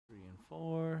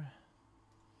4.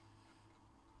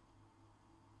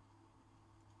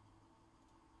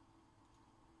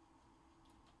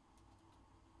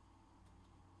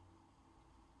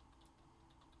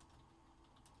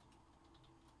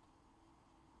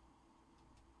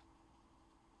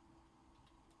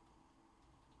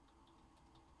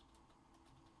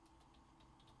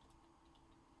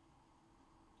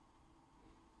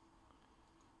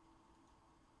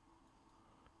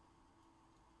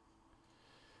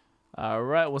 All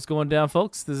right, what's going down,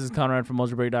 folks? This is Conrad from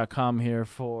Mojobreak.com here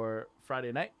for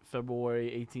Friday night,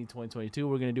 February 18, 2022.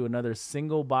 We're going to do another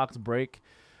single box break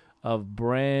of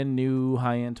brand new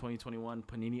high-end 2021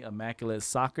 Panini Immaculate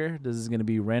Soccer. This is going to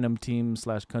be random team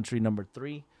 / country number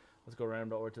 3. Let's go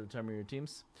random.org to determine your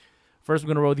teams. First, we're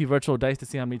going to roll the virtual dice to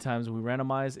see how many times we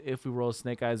randomize. If we roll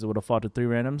snake eyes, it would have fought to 3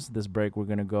 randoms. This break, we're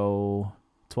going to go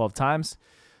 12 times.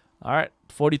 All right,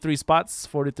 43 spots,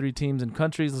 43 teams and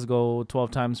countries. Let's go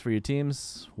 12 times for your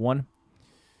teams. 1,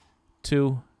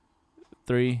 2,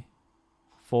 3,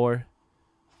 4,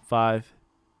 5,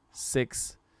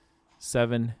 6,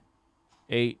 7,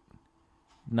 8,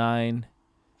 9,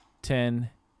 10,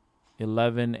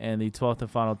 11, and the 12th and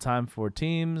final time for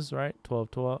teams, right? 12,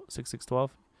 12, 6, 6,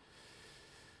 12.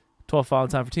 12 final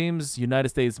time for teams. United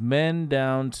States men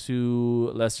down to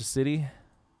Leicester City.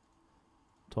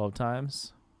 12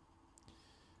 times.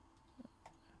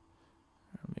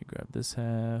 Let me grab this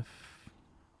half.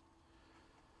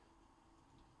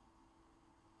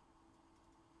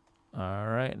 All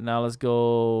right, now let's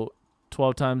go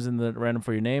 12 times in the random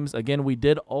for your names. Again, we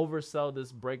did oversell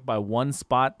this break by 1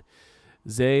 spot.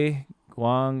 Zay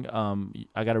Guang,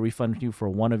 I got to refund you for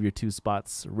 1 of your 2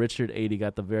 spots. Richard 80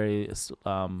 got the very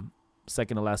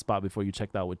second to last spot before you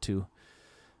checked out with 2.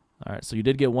 All right, so you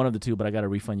did get 1 of the 2, but I got to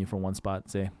refund you for 1 spot,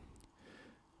 Zay.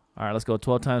 All right, let's go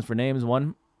 12 times for names.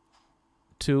 1,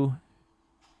 2,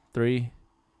 3,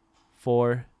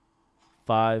 4,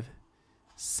 5,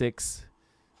 6,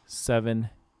 7,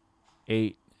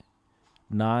 8,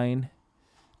 9,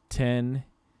 10,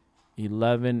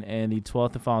 11, and the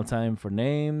 12th and final time for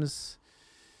names.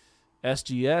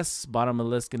 SGS, bottom of the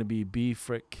list, going to be B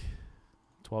Frick,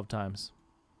 12 times.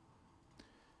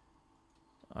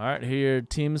 All right, here are your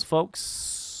teams,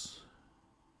 folks.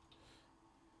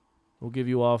 We'll give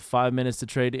you all 5 minutes to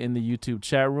trade in the YouTube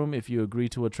chat room. If you agree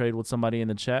to a trade with somebody in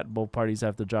the chat, both parties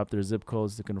have to drop their zip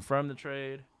codes to confirm the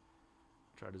trade.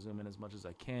 Try to zoom in as much as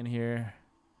I can here.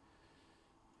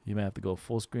 You may have to go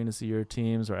full screen to see your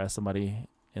teams or ask somebody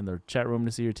in the chat room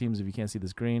to see your teams if you can't see the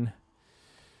screen.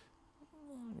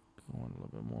 Go on a little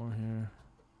bit more here.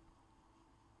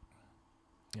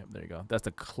 Yep, there you go. That's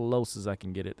the closest I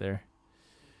can get it there.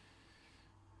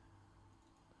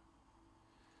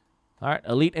 All right,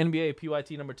 Elite NBA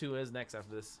PYT number 2 is next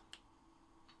after this.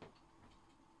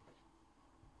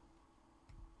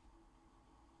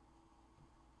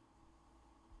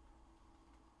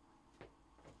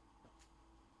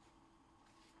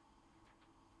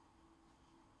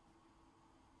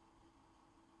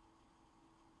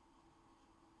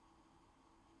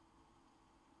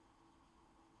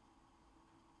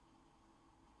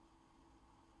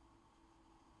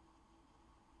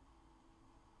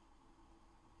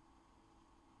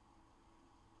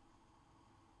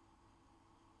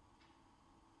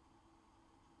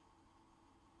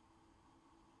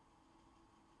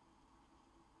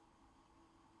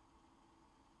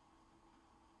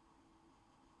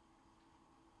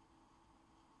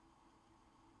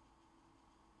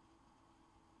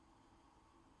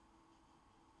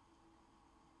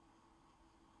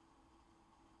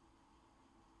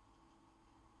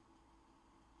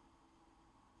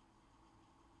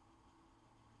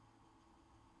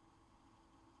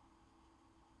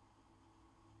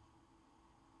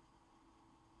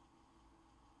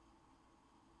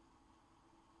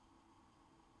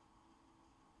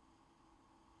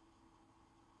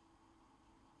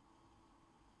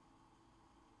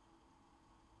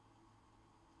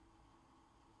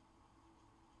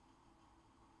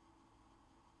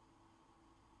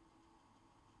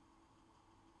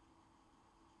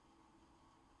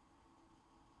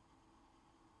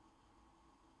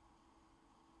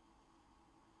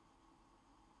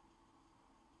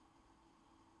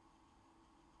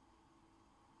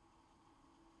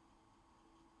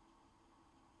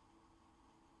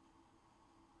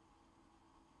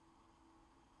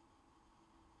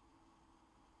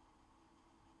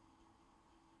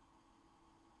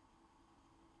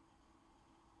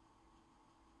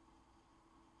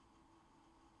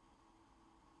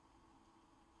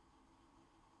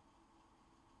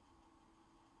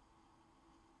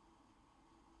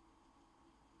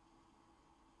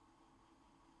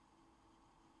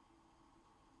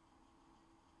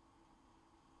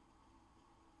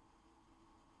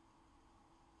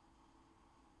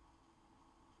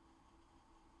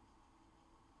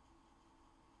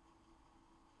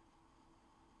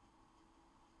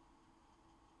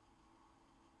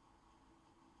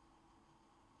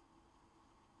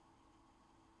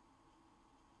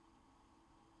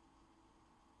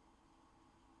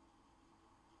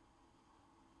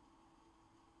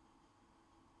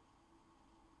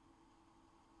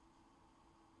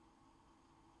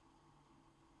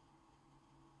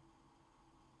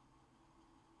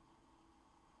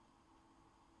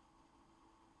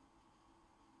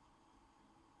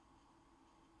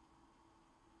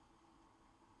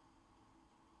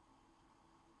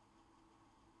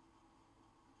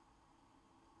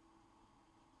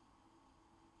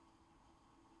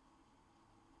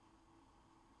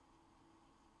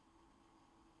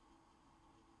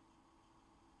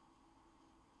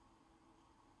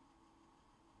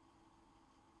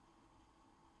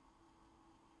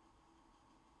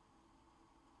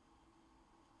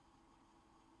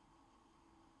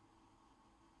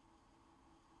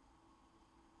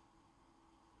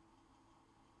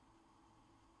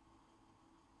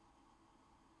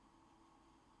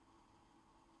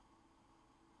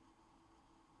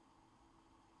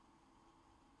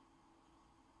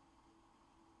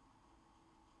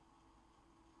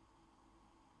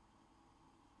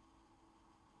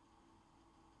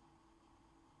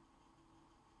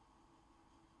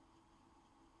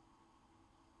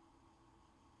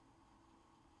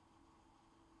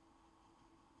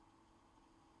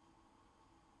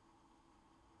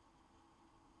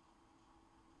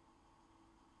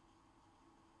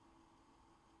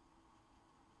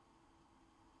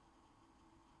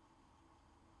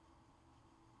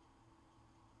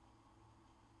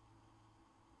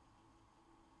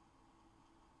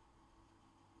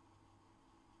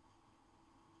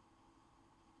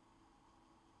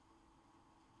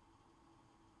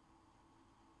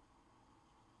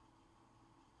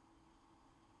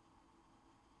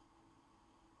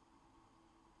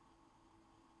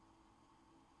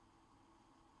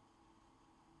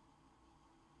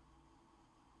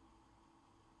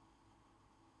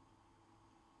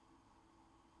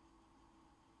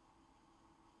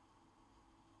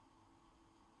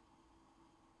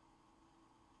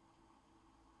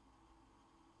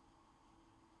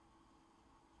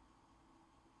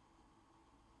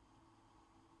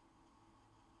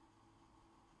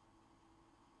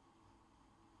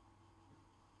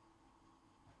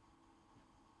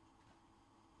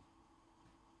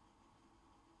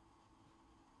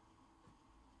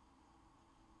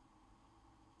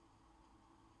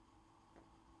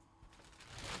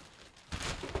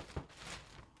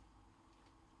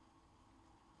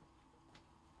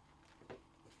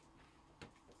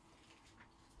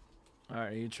 All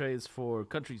right, he trades for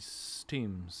countries,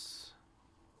 teams.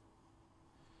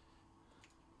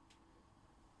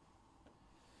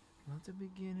 Not the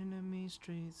beginning of mean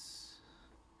streets.